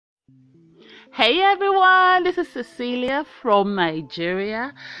Hey everyone, this is Cecilia from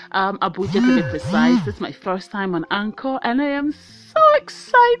Nigeria, Abuja to be precise. This is my first time on Anchor and I am so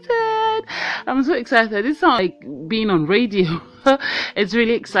excited. I'm so excited. It's not like being on radio. It's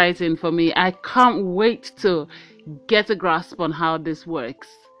really exciting for me. I can't wait to get a grasp on how this works.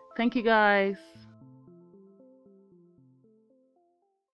 Thank you guys.